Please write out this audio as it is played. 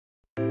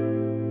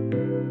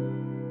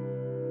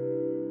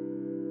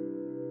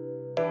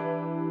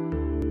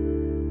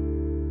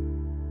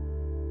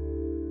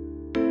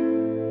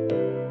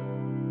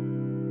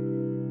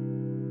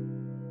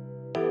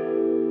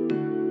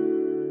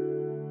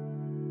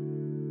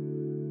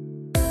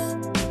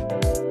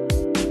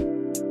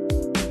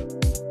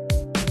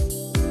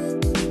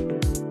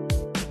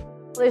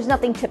There's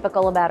nothing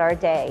typical about our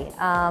day.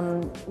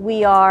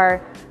 We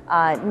are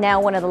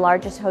now one of the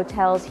largest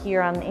hotels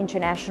here on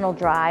International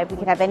Drive. We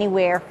could have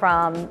anywhere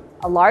from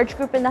a large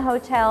group in the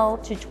hotel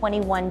to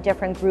 21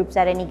 different groups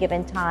at any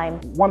given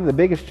time. One of the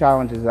biggest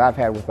challenges that I've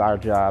had with our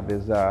job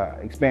is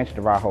expansion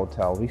of our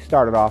hotel. We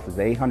started off as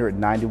an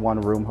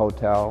 891 room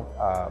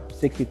hotel,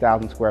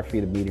 60,000 square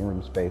feet of meeting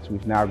room space.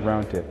 We've now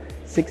grown to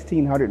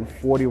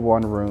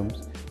 1,641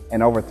 rooms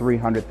and over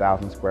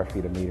 300,000 square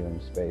feet of meeting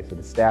room space, with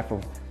a staff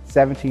of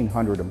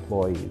 1,700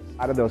 employees.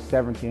 Out of those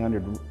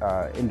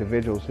 1,700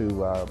 individuals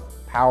who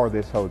power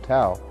this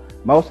hotel,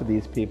 most of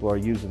these people are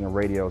using the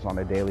radios on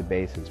a daily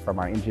basis, from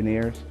our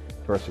engineers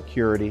to our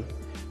security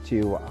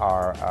to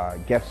our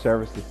guest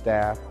services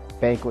staff,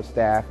 banquet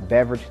staff,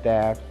 beverage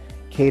staff,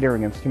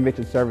 catering and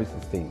convention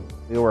services team.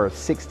 We were a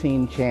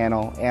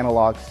 16-channel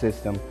analog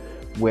system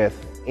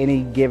with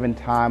any given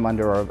time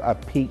under a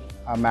peak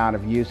amount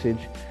of usage,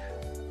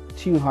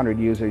 200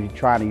 users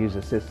trying to use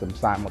the system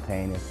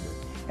simultaneously.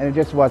 And it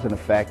just wasn't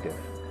effective.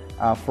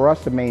 For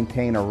us to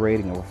maintain a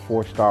rating of a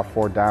 4-star,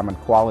 4-diamond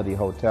quality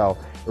hotel,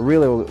 it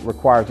really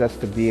requires us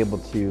to be able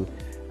to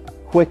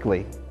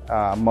quickly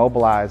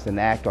mobilize and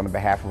act on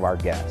behalf of our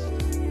guests.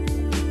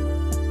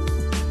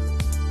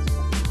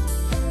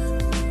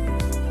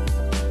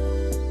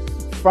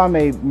 From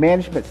a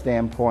management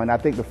standpoint, I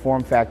think the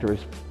form factor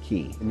is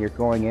key. And you're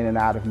going in and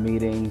out of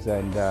meetings,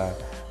 and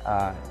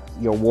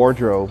your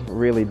wardrobe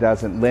really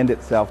doesn't lend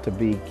itself to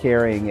be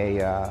carrying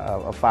a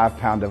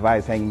 5-pound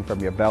device hanging from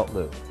your belt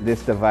loop.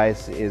 This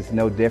device is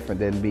no different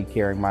than me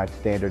carrying my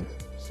standard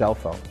cell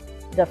phone.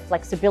 The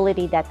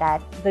flexibility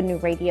that the new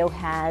radio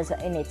has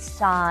in its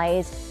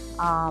size,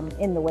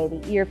 in the way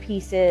the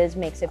earpiece is,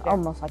 makes it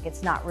almost like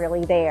it's not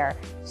really there.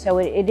 So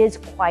it is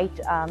quite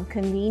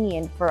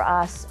convenient for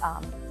us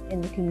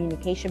in the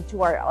communication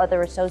to our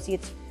other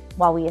associates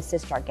while we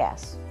assist our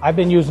guests. I've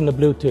been using the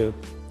Bluetooth,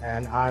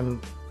 and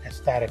I'm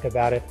ecstatic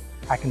about it.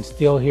 I can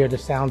still hear the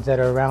sounds that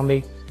are around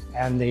me,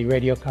 and the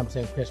radio comes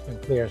in crisp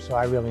and clear, so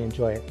I really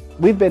enjoy it.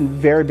 We've been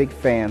very big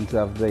fans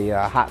of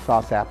the hot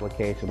sauce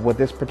application. With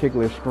this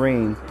particular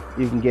screen,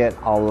 you can get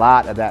a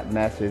lot of that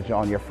message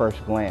on your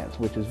first glance,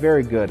 which is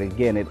very good.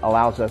 Again, it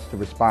allows us to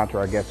respond to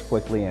our guests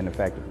quickly and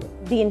effectively.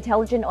 The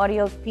intelligent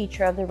audio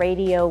feature of the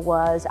radio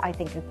was, I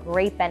think, a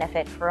great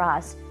benefit for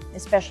us,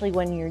 especially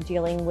when you're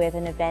dealing with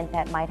an event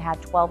that might have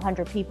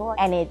 1,200 people,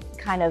 and it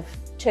kind of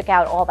took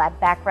out all that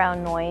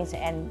background noise,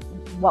 and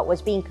what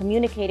was being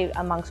communicated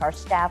amongst our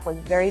staff was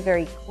very,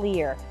 very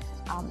clear.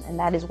 And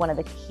that is one of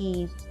the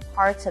key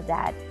parts of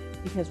that,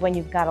 because when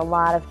you've got a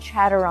lot of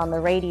chatter on the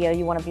radio,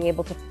 you want to be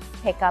able to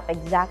pick up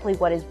exactly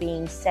what is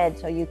being said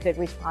so you could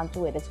respond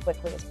to it as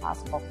quickly as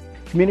possible.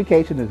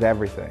 Communication is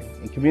everything,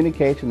 and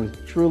communication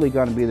is truly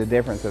going to be the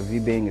difference of you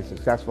being a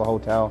successful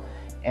hotel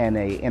and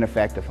an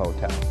ineffective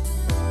hotel.